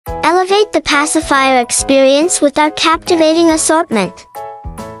Elevate the pacifier experience with our captivating assortment.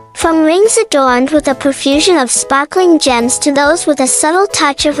 From rings adorned with a profusion of sparkling gems to those with a subtle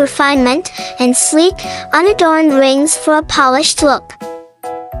touch of refinement and sleek, unadorned rings for a polished look.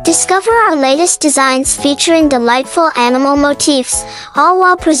 Discover our latest designs featuring delightful animal motifs, all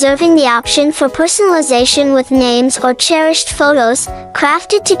while preserving the option for personalization with names or cherished photos.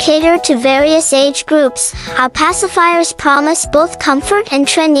 Crafted to cater to various age groups, our pacifiers promise both comfort and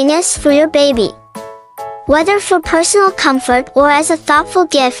trendiness for your baby. Whether for personal comfort or as a thoughtful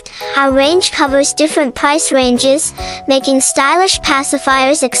gift, our range covers different price ranges, making stylish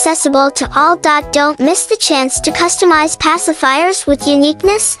pacifiers accessible to all. Don't miss the chance to customize pacifiers with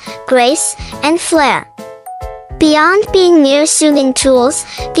uniqueness, grace, and flair. Beyond being mere soothing tools,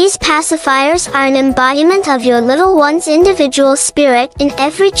 these pacifiers are an embodiment of your little one's individual spirit in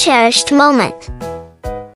every cherished moment.